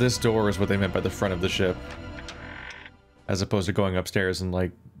 So this door is what they meant by the front of the ship, as opposed to going upstairs and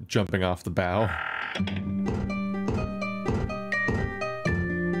like jumping off the bow.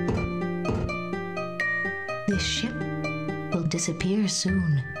 This ship will disappear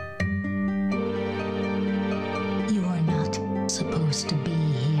soon. supposed to be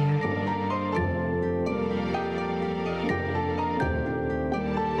here.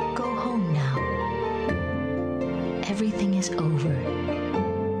 Go home now. Everything is over.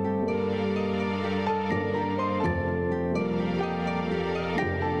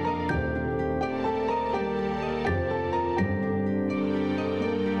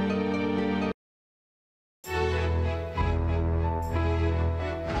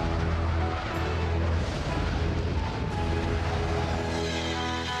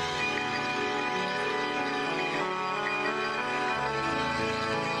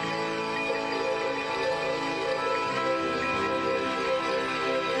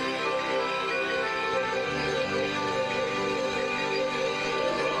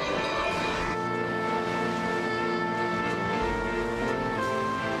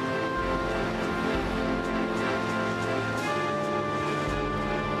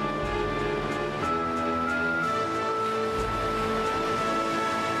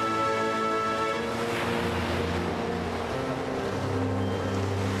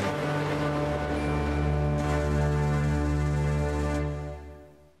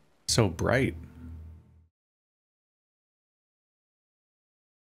 So bright.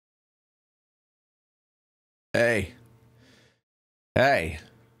 Hey. Hey.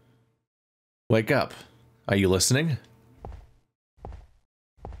 Wake up. Are you listening?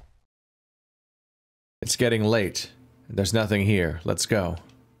 It's getting late. There's nothing here. Let's go.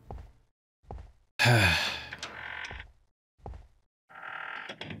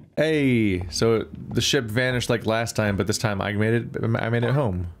 Hey, so the ship vanished like last time, but this time I made it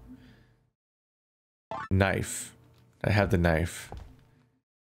home. Knife. I have the knife.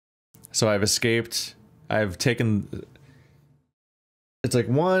 So I've escaped. I've taken... It's like,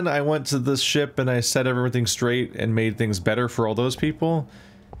 one, I went to this ship and I set everything straight and made things better for all those people.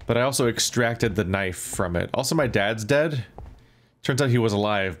 But I also extracted the knife from it. Also, my dad's dead. Turns out he was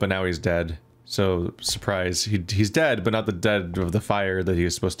alive, but now he's dead. So, surprise. He's dead, but not the dead of the fire that he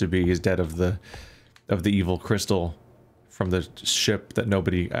was supposed to be. He's dead of the evil crystal from the ship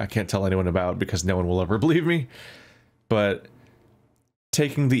that I can't tell anyone about because no one will ever believe me. But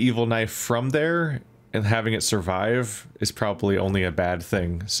taking the evil knife from there and having it survive is probably only a bad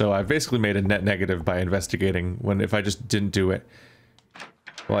thing. So I've basically made a net negative by investigating when if I just didn't do it.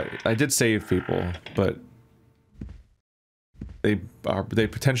 Well, I did save people, but they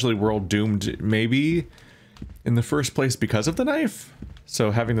potentially world doomed maybe in the first place because of the knife.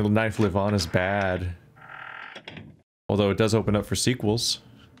 So having the knife live on is bad. Although it does open up for sequels.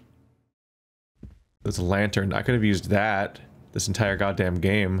 There's a lantern. I could have used that this entire goddamn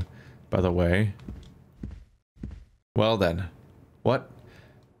game, by the way. Well then. What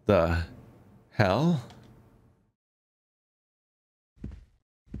the hell?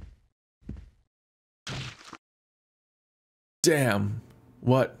 Damn.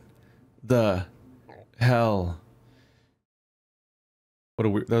 What the hell? What a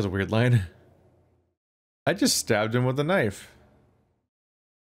weird, that was a weird line. I just stabbed him with a knife.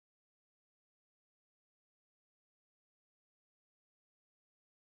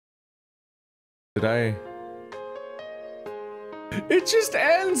 Did I? It just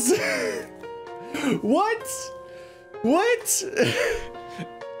ends! What? What?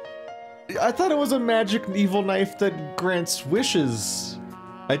 I thought it was a magic evil knife that grants wishes.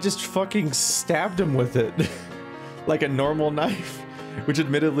 I just fucking stabbed him with it. Like a normal knife. Which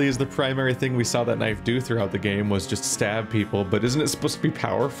admittedly is the primary thing we saw that knife do throughout the game, was just stab people, but isn't it supposed to be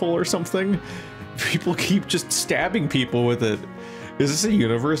powerful or something? People keep just stabbing people with it. Is this a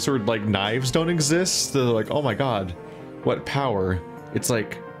universe where like knives don't exist? They're like, oh my god, what power? It's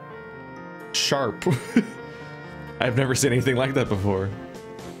like sharp. I've never seen anything like that before.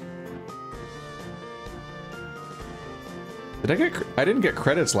 I didn't get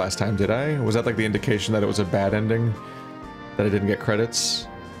credits last time, did I? Was that like the indication that it was a bad ending? That I didn't get credits?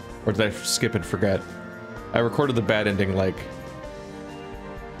 Or did I skip and forget? I recorded the bad ending like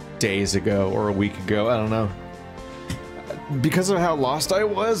days ago or a week ago, I don't know. Because of how lost I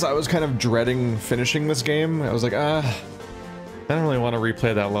was kind of dreading finishing this game. I was like, I don't really want to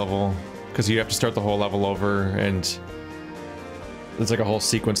replay that level. Because you have to start the whole level over and there's like a whole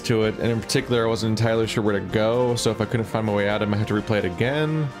sequence to it. And in particular, I wasn't entirely sure where to go. So if I couldn't find my way out, I might have to replay it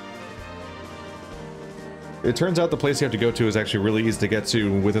again. It turns out the place you have to go to is actually really easy to get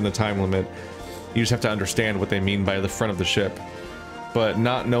to within the time limit. You just have to understand what they mean by the front of the ship. But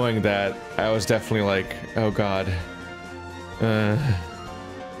not knowing that, I was definitely like, oh god. I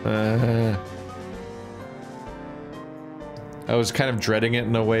was kind of dreading it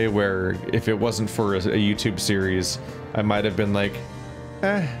in a way where if it wasn't for a YouTube series, I might have been like,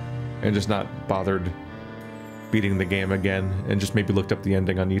 and just not bothered. beating the game again and just maybe looked up the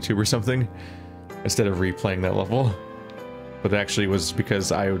ending on YouTube or something instead of replaying that level. But it actually was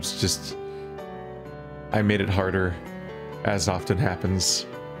because I made it harder, as often happens.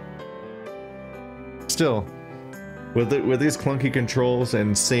 Still, with these clunky controls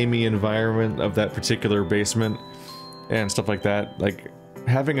and samey environment of that particular basement and stuff like that, like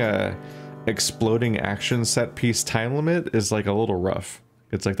having a exploding action set piece time limit is like a little rough.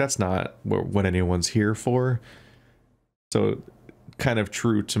 It's like, that's not what anyone's here for. So kind of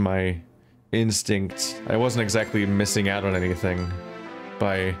true to my instinct, I wasn't exactly missing out on anything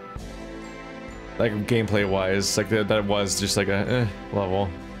by like gameplay wise, like that was just like a level.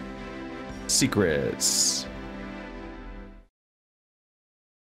 Secrets.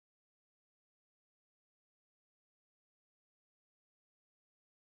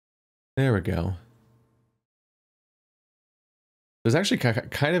 There we go. There's actually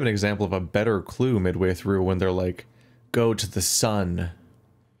kind of an example of a better clue midway through when they're like, go to the sun.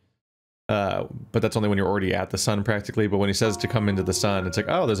 But that's only when you're already at the sun practically. But when he says to come into the sun, it's like,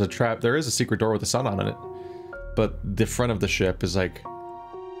 oh, there's a trap. There is a secret door with a sun on it. But the front of the ship is like,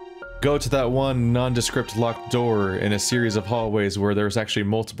 go to that one nondescript locked door in a series of hallways where there's actually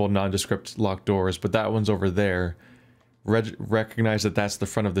multiple nondescript locked doors, but that one's over there. Recognize that that's the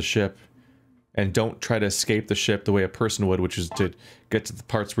front of the ship. And don't try to escape the ship the way a person would, which is to get to the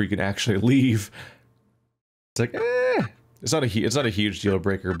parts where you can actually leave. It's like, it's not a huge deal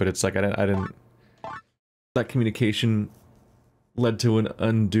breaker, but it's like I didn't. That communication led to an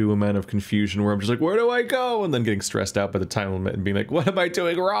undue amount of confusion where I'm just like, where do I go? And then getting stressed out by the time limit and being like, what am I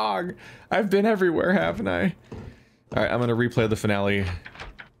doing wrong? I've been everywhere, haven't I? All right, I'm gonna replay the finale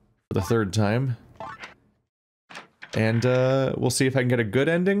for the third time, and we'll see if I can get a good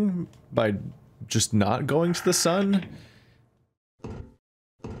ending by just not going to the sun.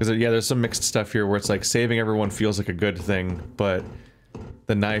 Because yeah, there's some mixed stuff here where it's like saving everyone feels like a good thing, but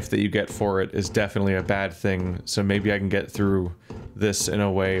the knife that you get for it is definitely a bad thing. So maybe I can get through this in a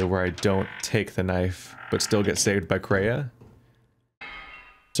way where I don't take the knife, but still get saved by Kreia.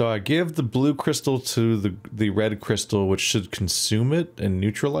 So I give the blue crystal to the red crystal, which should consume it and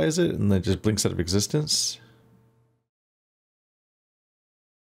neutralize it, and then it just blinks out of existence.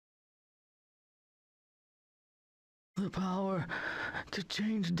 The power to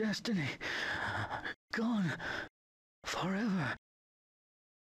change destiny. Gone. Forever.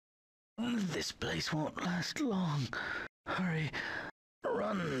 This place won't last long. Hurry.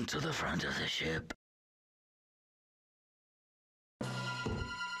 Run to the front of the ship.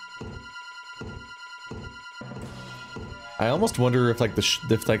 I almost wonder if like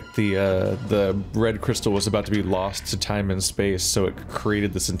the red crystal was about to be lost to time and space, so it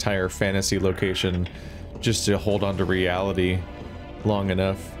created this entire fantasy location just to hold on to reality long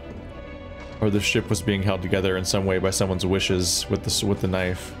enough, or the ship was being held together in some way by someone's wishes with the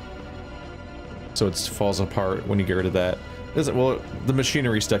knife, so it falls apart when you get rid of that. Well, the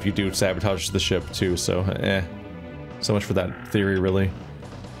machinery stuff you do sabotages the ship too, so so much for that theory, really.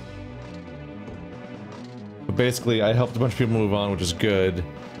 But basically, I helped a bunch of people move on, which is good.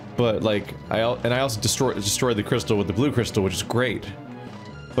 But like, I also destroyed the crystal with the blue crystal, which is great.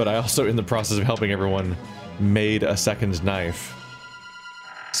 But I also, in the process of helping everyone, made a second knife.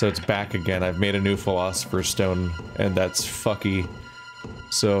 So it's back again. I've made a new Philosopher's Stone, and that's fucky.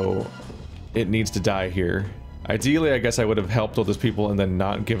 So it needs to die here. Ideally, I guess I would have helped all those people and then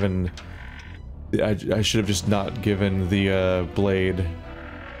not given... I should have just not given the blade.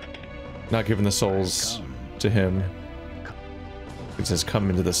 Not given the souls to him. It says come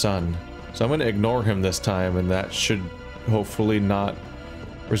into the sun. So I'm going to ignore him this time, and that should hopefully not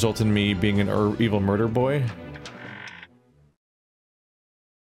result in me being an evil murder boy.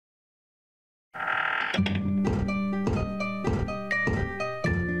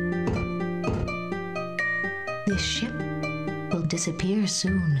 This ship will disappear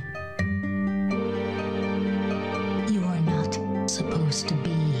soon. You are not supposed to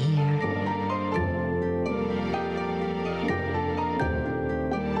be here.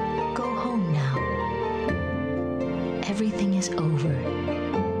 Go home now. Everything is over.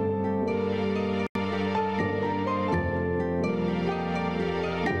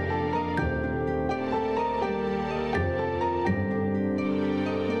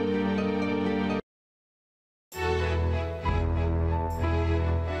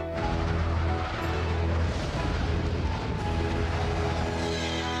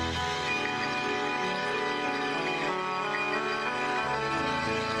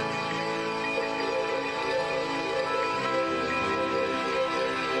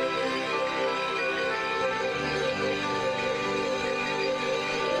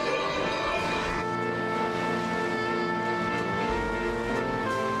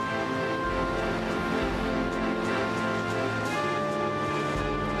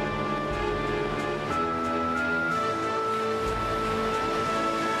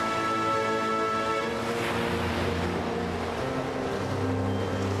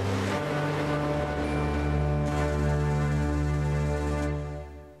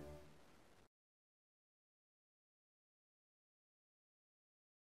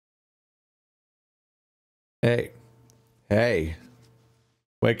 Hey. Hey.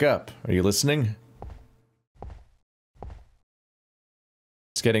 Wake up. Are you listening?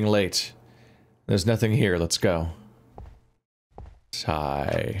 It's getting late. There's nothing here. Let's go.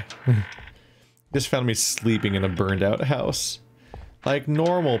 Sigh. Just found me sleeping in a burned out house. Like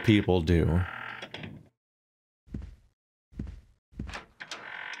normal people do.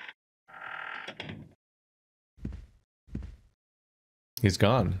 He's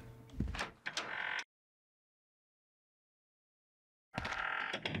gone.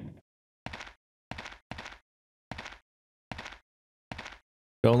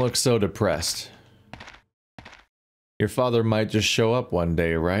 Don't look so depressed. Your father might just show up one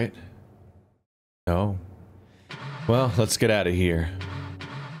day, right? No. Well, let's get out of here.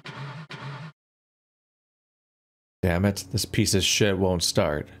 Damn it, this piece of shit won't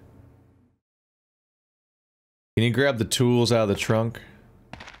start. Can you grab the tools out of the trunk?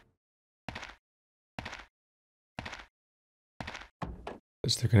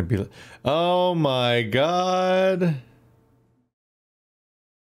 Is there gonna be... Oh my god!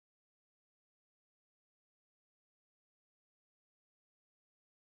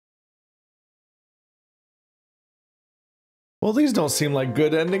 Well, these don't seem like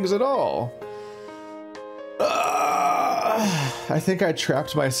good endings at all. I think I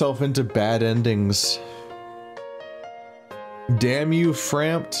trapped myself into bad endings. Damn you,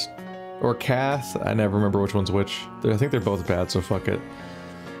 Frampt. Or Kath. I never remember which one's which. I think they're both bad, so fuck it.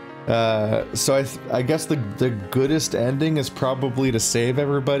 So I guess the goodest ending is probably to save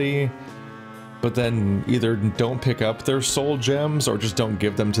everybody, but then either don't pick up their soul gems or just don't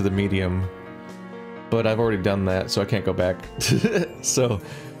give them to the medium. But I've already done that, so I can't go back. So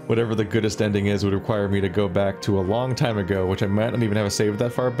whatever the goodest ending is would require me to go back to a long time ago, which I might not even have a save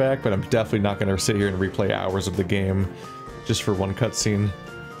that far back, but I'm definitely not going to sit here and replay hours of the game just for one cutscene.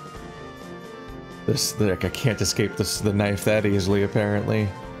 Like, I can't escape the knife that easily, apparently.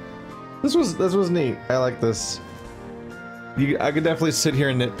 This was neat. I like this. I could definitely sit here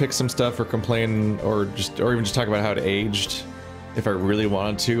and nitpick some stuff or complain or even just talk about how it aged if I really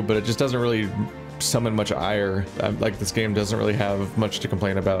wanted to, but it just doesn't really summon much ire. Like, this game doesn't really have much to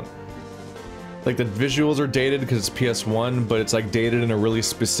complain about. Like, the visuals are dated because it's PS1, but it's like dated in a really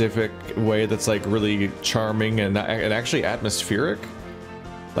specific way that's like really charming and actually atmospheric.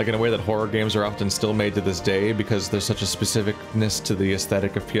 Like, in a way that horror games are often still made to this day because there's such a specificness to the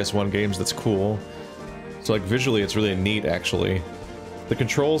aesthetic of PS1 games that's cool. So, like, visually it's really neat, actually. The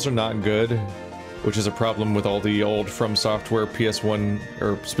controls are not good, which is a problem with all the old From Software PS1,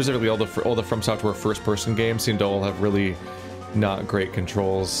 or specifically all the From Software first-person games seem to all have really not great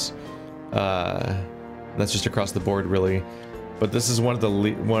controls. That's just across the board, really. But this is one of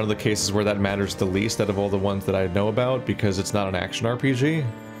the cases where that matters the least out of all the ones that I know about, because it's not an action RPG.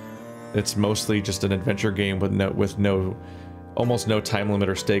 It's mostly just an adventure game with almost no time limit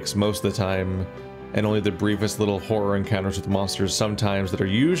or stakes most of the time, and only the briefest little horror encounters with monsters sometimes that are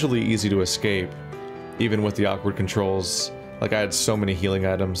usually easy to escape, even with the awkward controls. Like, I had so many healing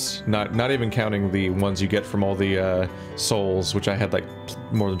items, not even counting the ones you get from all the souls, which I had like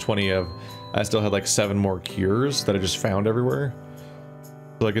more than 20 of. I still had like 7 more cures that I just found everywhere.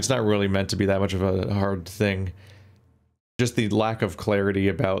 So, like, it's not really meant to be that much of a hard thing. Just the lack of clarity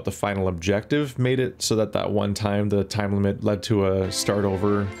about the final objective made it so that one time the time limit led to a start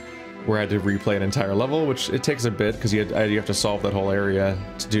over where I had to replay an entire level, which it takes a bit because you have to solve that whole area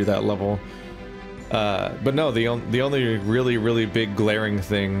to do that level. But no, the only really big glaring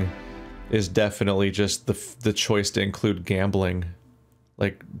thing is definitely just the choice to include gambling.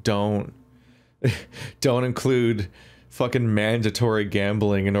 Like, don't include fucking mandatory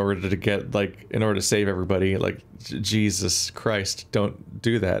gambling in order to save everybody. Like, Jesus Christ, don't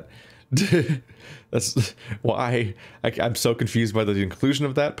do that. That's why I'm so confused by the inclusion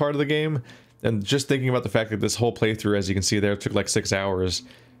of that part of the game. And just thinking about the fact that this whole playthrough, as you can see there, took like 6 hours.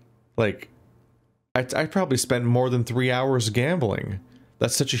 Like, I probably spent more than 3 hours gambling.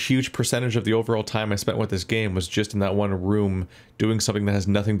 That's such a huge percentage of the overall time I spent with this game was just in that one room doing something that has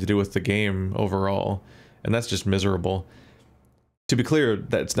nothing to do with the game overall. And that's just miserable. To be clear,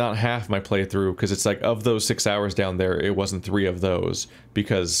 that's not half my playthrough, because it's like, of those 6 hours down there, it wasn't 3 of those,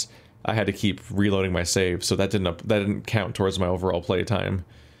 because I had to keep reloading my save, so that didn't count towards my overall playtime.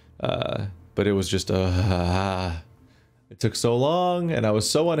 But it was just, it took so long, and I was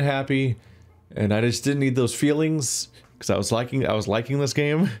so unhappy, and I just didn't need those feelings. Because I was liking this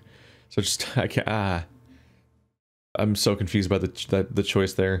game, so just I'm so confused by the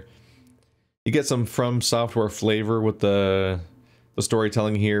choice there. You get some From Software flavor with the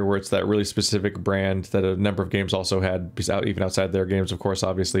storytelling here, where it's that really specific brand that a number of games also had, even outside their games, of course,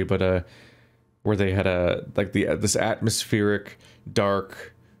 obviously. But where they had a like this atmospheric,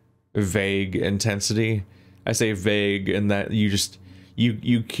 dark, vague intensity. I say vague in that you just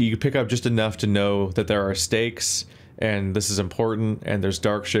you pick up just enough to know that there are stakes and this is important and there's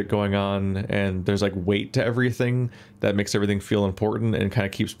dark shit going on and there's like weight to everything that makes everything feel important and kind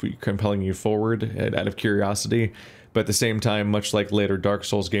of keeps compelling you forward out of curiosity. But at the same time, much like later Dark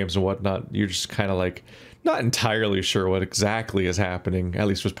Souls games and whatnot, you're just kind of like not entirely sure what exactly is happening, at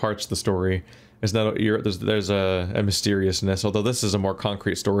least with parts of the story. It's not there's a mysteriousness, although this is a more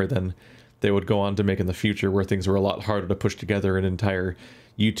concrete story than they would go on to make in the future, where things were a lot harder to push together and entire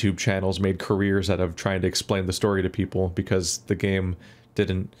YouTube channels made careers out of trying to explain the story to people because the game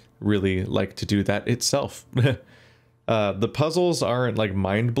didn't really like to do that itself. The puzzles aren't like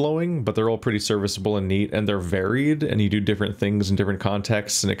mind-blowing, but they're all pretty serviceable and neat, and they're varied, and you do different things in different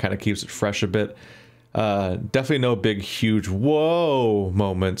contexts, and it kind of keeps it fresh a bit. Definitely no big, huge whoa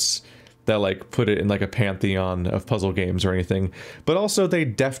moments that like put it in like a pantheon of puzzle games or anything, but also they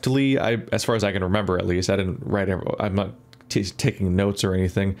deftly, as far as I can remember at least, I didn't write, I'm not taking notes or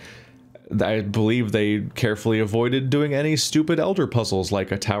anything, I believe they carefully avoided doing any stupid elder puzzles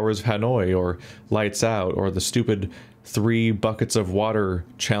like a Towers of Hanoi or Lights Out or the stupid 3 buckets of water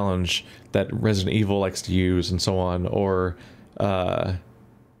challenge that Resident Evil likes to use and so on, or a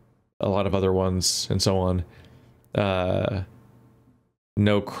lot of other ones and so on.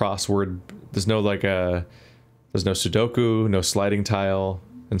 No crossword, there's no like there's no Sudoku, no sliding tile,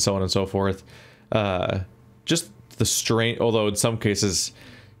 and so on and so forth. Just the strain, although in some cases,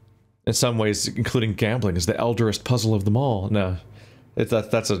 in some ways, including gambling, is the elderest puzzle of them all. No,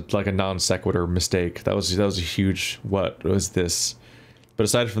 that's like a non sequitur mistake. That was a huge what was this? But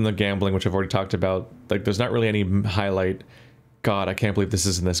aside from the gambling, which I've already talked about, like there's not really any highlight. God, I can't believe this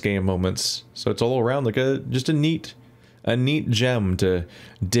is in this game moments. So it's all around like just a neat gem to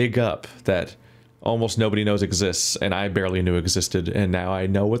dig up that almost nobody knows exists, and I barely knew existed, and now I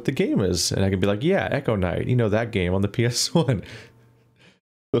know what the game is, and I can be like, yeah, Ekō Naito, you know that game on the PS1.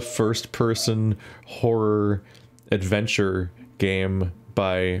 The first-person horror adventure game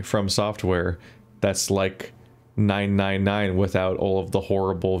from Software that's like 999 without all of the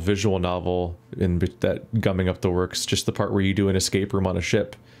horrible visual novel that gumming up the works, just the part where you do an escape room on a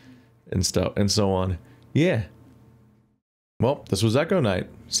ship and stuff and so on. Yeah. Well, this was Ekō Naito.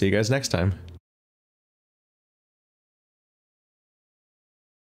 See you guys next time.